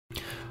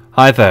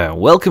Hi there,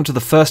 welcome to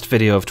the first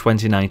video of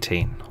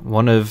 2019.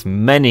 One of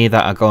many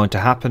that are going to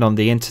happen on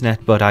the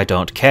internet, but I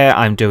don't care,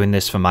 I'm doing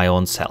this for my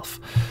own self.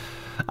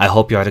 I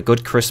hope you had a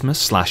good Christmas,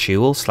 slash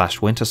Yule,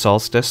 slash winter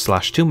solstice,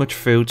 slash too much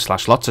food,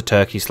 slash lots of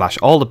turkey, slash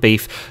all the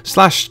beef,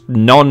 slash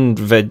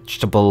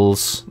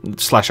non-vegetables,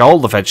 slash all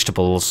the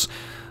vegetables,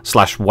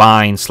 slash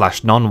wine,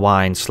 slash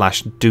non-wine,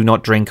 slash do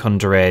not drink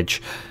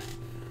underage.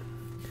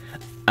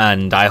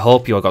 And I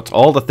hope you got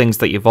all the things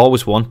that you've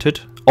always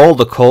wanted, all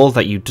the coal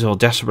that you so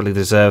desperately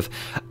deserve,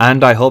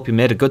 and I hope you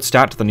made a good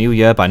start to the new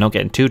year by not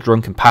getting too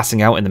drunk and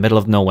passing out in the middle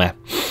of nowhere.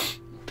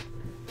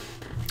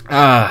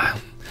 Well,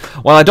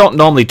 I don't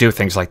normally do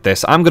things like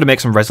this. I'm going to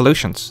make some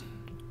resolutions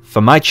for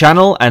my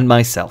channel and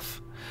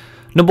myself.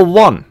 Number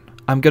one,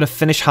 I'm going to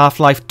finish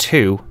Half-Life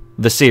 2,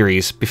 the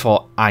series,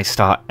 before I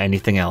start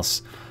anything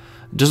else.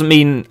 Doesn't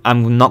mean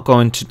I'm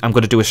going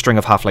to do a string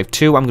of Half-Life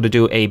 2. I'm going to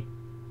do a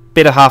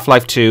bit of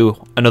Half-Life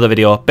 2, another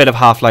video, bit of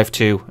Half-Life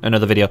 2,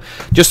 another video.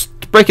 Just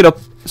break it up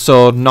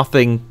so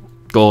nothing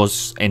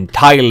goes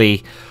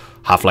entirely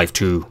Half-Life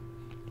 2.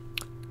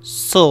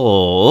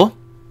 So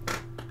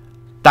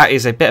that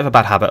is a bit of a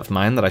bad habit of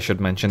mine that I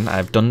should mention.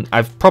 I've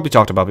probably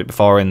talked about it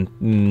before in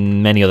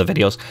many other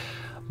videos,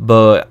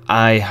 but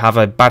I have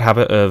a bad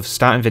habit of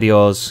starting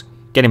videos,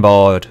 getting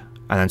bored,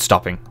 and then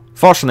stopping.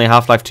 Fortunately,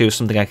 Half-Life 2 is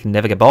something I can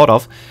never get bored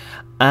of,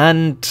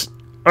 and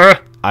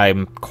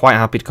I'm quite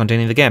happy to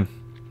continue the game.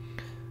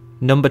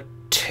 Number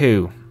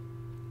two,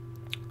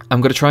 I'm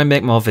going to try and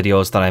make more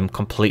videos that I'm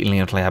completely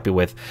and utterly happy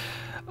with.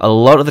 A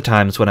lot of the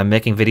times when I'm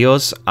making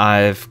videos,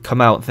 I've come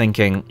out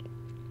thinking,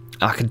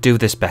 I could do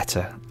this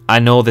better. I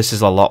know this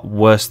is a lot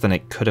worse than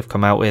it could have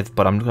come out with,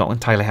 but I'm not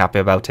entirely happy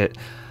about it.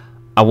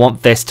 I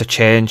want this to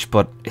change,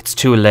 but it's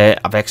too late.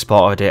 I've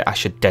exported it. I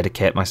should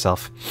dedicate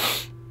myself.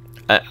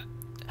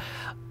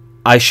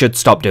 I should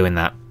stop doing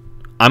that.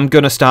 I'm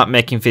going to start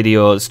making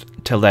videos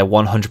till they're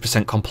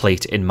 100%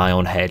 complete in my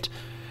own head.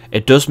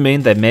 It does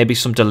mean there may be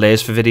some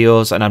delays for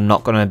videos, and I'm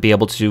not going to be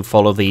able to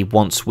follow the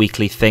once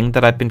weekly thing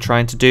that I've been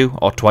trying to do,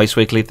 or twice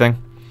weekly thing.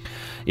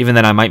 Even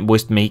then, I might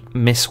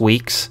miss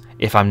weeks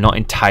if I'm not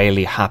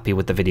entirely happy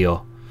with the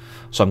video.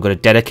 So I'm going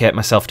to dedicate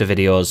myself to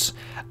videos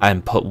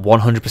and put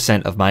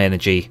 100% of my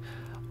energy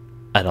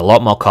and a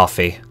lot more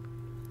coffee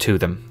to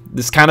them.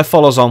 This kind of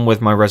follows on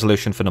with my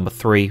resolution for number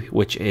 3,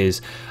 which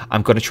is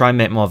I'm going to try and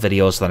make more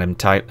videos that I'm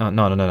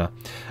no.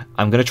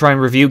 I'm going to try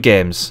and review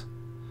games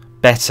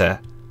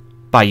better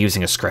by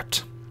using a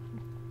script.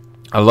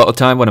 A lot of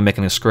time when I'm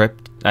making a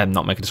script,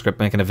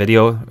 making a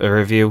video, a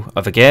review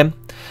of a game,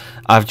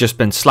 I've just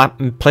been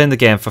playing the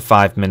game for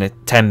 5 minutes,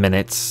 10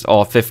 minutes,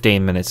 or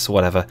 15 minutes,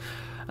 whatever,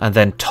 and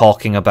then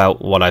talking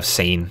about what I've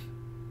seen.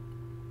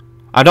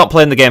 I'm not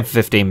playing the game for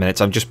 15 minutes,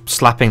 I'm just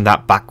slapping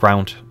that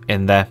background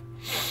in there.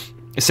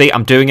 You see,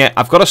 I'm doing it,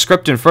 I've got a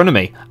script in front of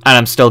me, and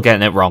I'm still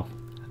getting it wrong.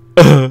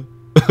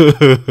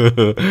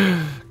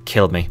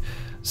 Killed me.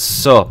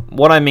 So,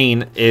 what I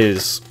mean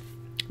is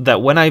that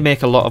when I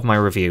make a lot of my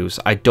reviews,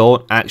 I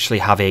don't actually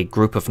have a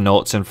group of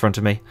notes in front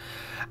of me,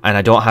 and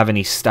I don't have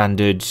any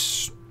standard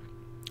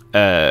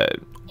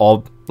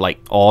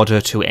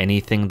order to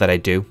anything that I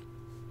do,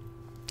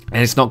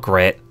 and it's not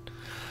great.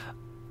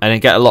 And I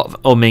get a lot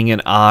of umming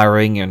and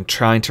ahhing and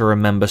trying to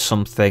remember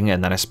something,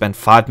 and then I spend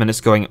 5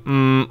 minutes going,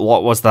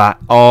 what was that?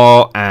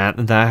 Oh,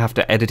 and then I have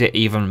to edit it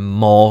even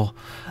more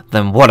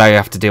than what I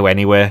have to do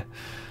anyway.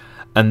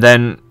 And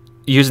then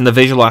using the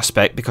visual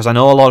aspect, because I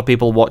know a lot of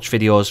people watch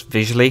videos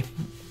visually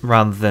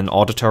rather than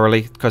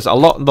auditorily, because a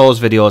lot of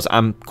those videos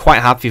I'm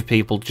quite happy for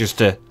people just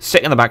to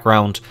sit in the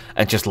background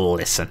and just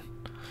listen.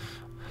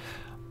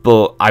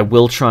 But I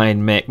will try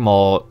and make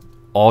more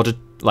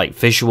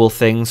visual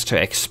things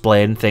to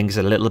explain things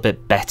a little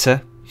bit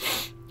better,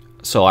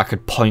 so I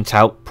could point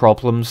out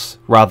problems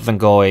rather than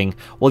going,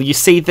 well, you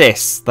see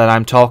this that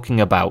I'm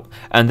talking about,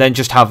 and then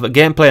just have a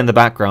gameplay in the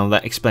background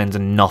that explains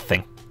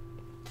nothing.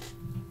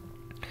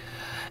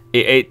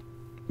 It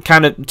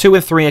kind of 2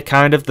 and 3 are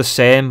kind of the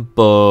same,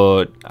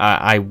 but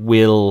I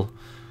will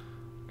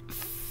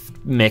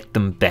make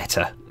them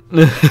better.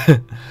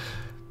 Number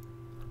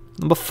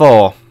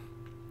 4,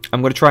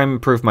 I'm going to try and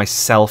improve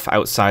myself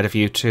outside of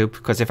YouTube,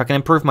 because if I can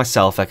improve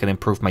myself, I can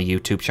improve my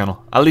YouTube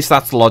channel. At least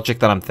that's the logic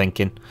that I'm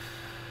thinking.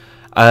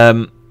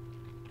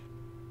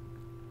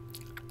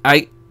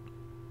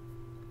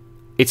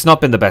 It's not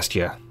been the best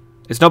year.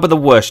 It's not been the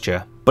worst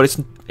year, but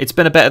it's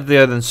been a better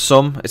year than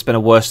some. It's been a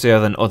worse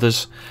year than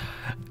others.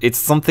 It's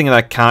something that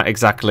I can't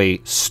exactly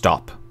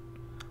stop,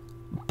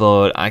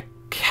 but I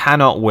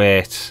cannot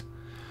wait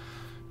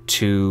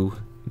to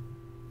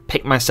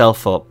pick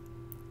myself up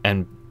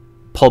and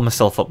pull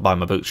myself up by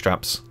my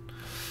bootstraps,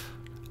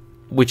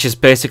 which is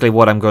basically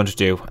what I'm going to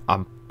do.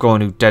 I'm going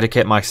to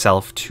dedicate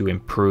myself to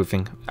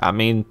improving. I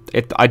mean,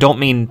 I don't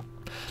mean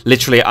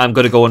literally I'm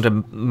going to go on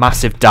a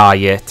massive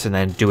diet and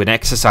then do an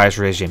exercise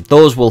regime.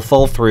 Those will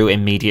fall through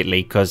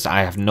immediately because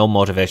I have no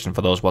motivation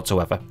for those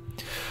whatsoever.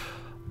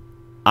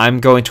 I'm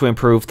going to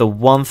improve the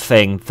one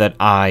thing that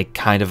I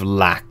kind of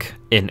lack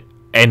in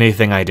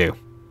anything I do.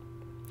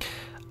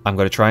 I'm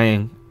going to try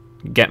and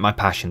get my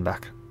passion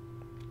back.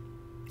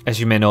 As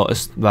you may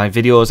notice, my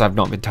videos I've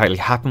not been entirely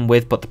happy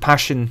with, but the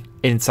passion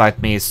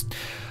inside me is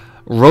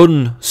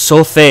run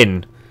so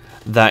thin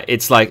that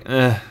it's like,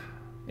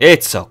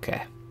 it's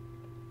okay.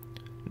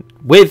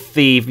 With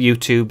the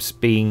YouTubes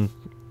being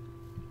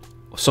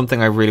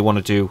something I really want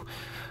to do,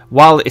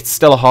 while it's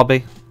still a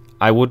hobby,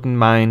 I wouldn't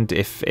mind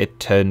if it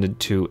turned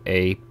into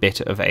a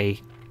bit of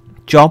a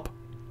job,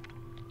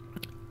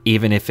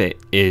 even if it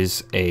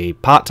is a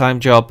part-time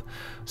job,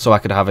 so I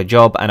could have a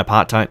job and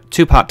a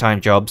two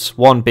part-time jobs,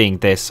 one being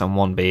this and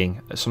one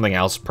being something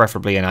else,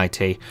 preferably in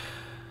IT.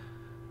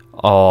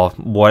 Or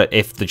what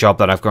if the job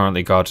that I've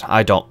currently got,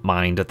 I don't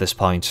mind at this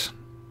point.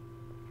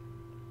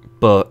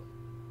 But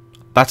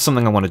that's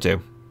something I want to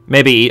do.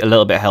 Maybe eat a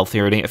little bit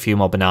healthier and eat a few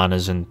more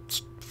bananas and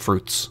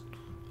fruits.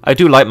 I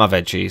do like my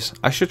veggies.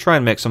 I should try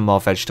and make some more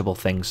vegetable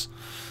things.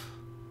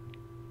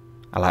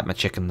 I like my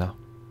chicken though.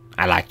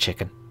 I like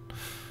chicken.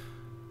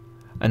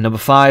 And number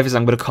 5 is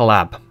I'm going to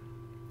collab.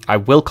 I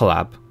will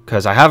collab,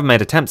 because I have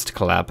made attempts to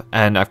collab,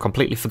 and I've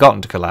completely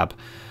forgotten to collab.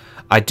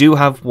 I do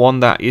have one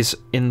that is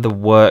in the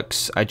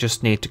works. I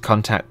just need to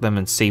contact them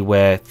and see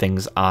where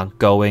things are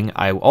going.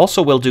 I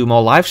also will do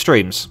more live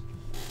streams.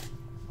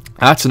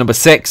 That's number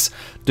 6.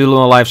 Do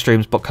more live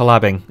streams, but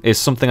collabing is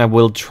something I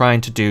will try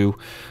to do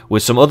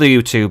with some other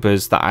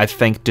YouTubers that I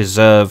think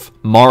deserve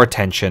more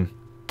attention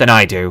than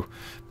I do,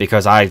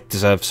 because I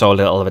deserve so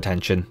little of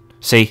attention.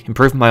 See,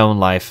 improve my own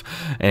life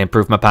and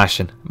improve my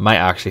passion. Might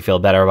actually feel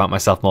better about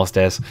myself most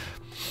days.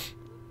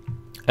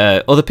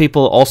 Other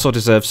people also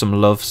deserve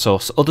some love, so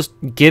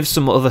give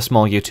some other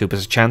small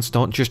YouTubers a chance.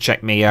 Don't just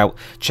check me out,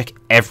 check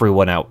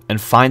everyone out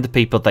and find the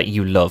people that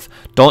you love.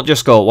 Don't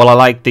just go, well, I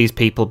like these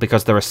people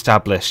because they're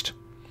established.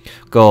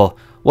 Go,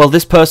 well,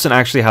 this person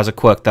actually has a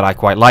quirk that I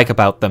quite like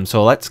about them,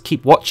 so let's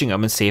keep watching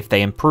them and see if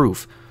they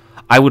improve.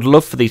 I would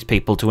love for these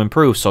people to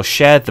improve, so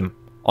share them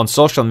on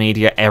social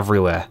media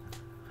everywhere.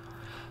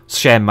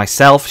 Share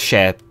myself,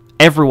 share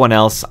everyone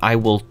else. I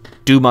will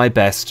do my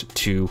best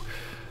to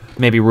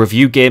maybe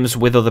review games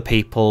with other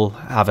people,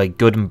 have a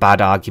good and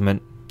bad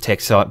argument,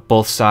 take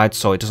both sides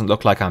so it doesn't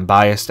look like I'm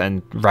biased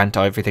and rant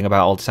everything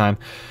about all the time.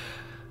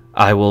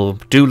 I will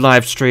do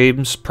live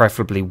streams,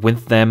 preferably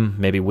with them,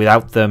 maybe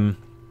without them.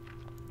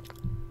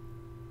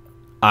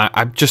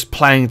 I'm just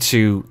planning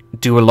to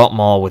do a lot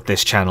more with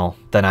this channel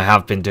than I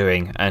have been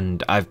doing,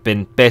 and I've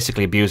been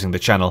basically abusing the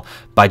channel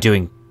by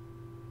doing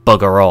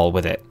bugger all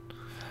with it.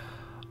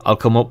 I'll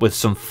come up with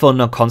some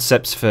fun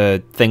concepts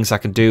for things I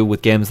can do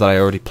with games that I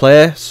already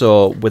play.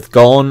 So with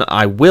Gone,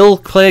 I will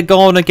play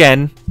Gone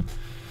again.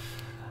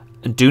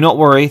 And do not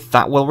worry,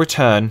 that will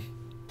return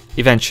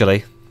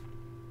eventually.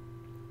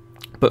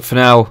 But for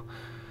now,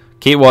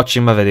 keep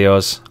watching my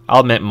videos.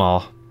 I'll make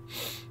more.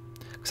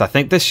 Because I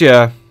think this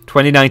year,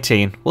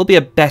 2019, will be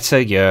a better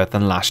year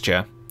than last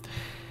year.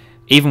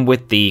 Even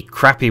with the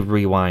crappy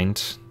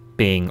Rewind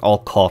being all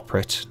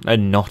corporate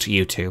and not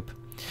YouTube.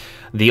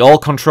 The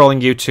all-controlling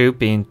YouTube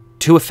being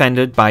too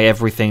offended by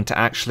everything to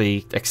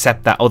actually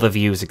accept that other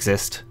views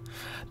exist.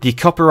 The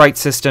copyright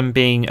system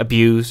being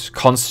abused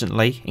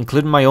constantly,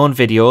 including my own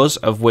videos,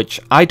 of which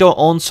I don't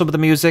own some of the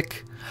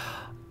music.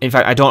 In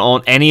fact, I don't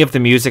own any of the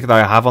music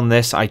that I have on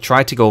this. I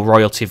try to go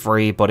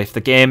royalty-free, but if the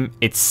game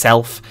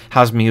itself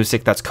has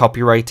music that's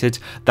copyrighted,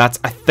 I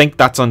think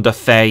that's under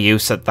fair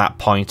use at that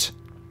point.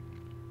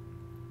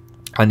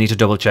 I need to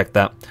double-check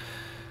that.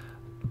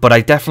 But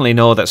I definitely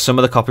know that some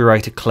of the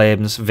copyrighted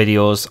claims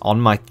videos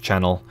on my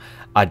channel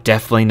are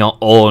definitely not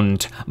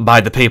owned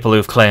by the people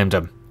who've claimed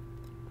them.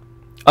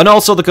 And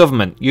also the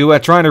government. You are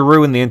trying to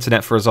ruin the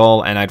internet for us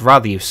all, and I'd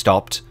rather you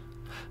stopped.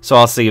 So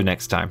I'll see you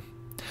next time.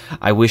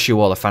 I wish you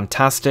all a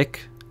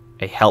fantastic,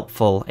 a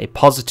helpful, a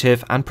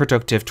positive and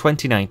productive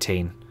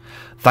 2019.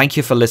 Thank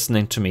you for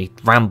listening to me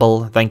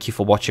ramble. Thank you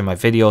for watching my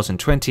videos in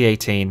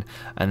 2018.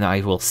 And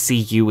I will see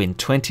you in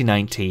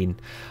 2019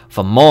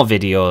 for more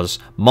videos,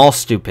 more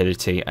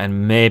stupidity,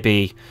 and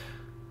maybe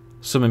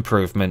some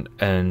improvement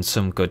and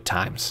some good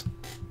times.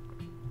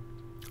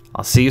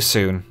 I'll see you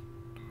soon.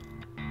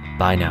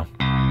 Bye now.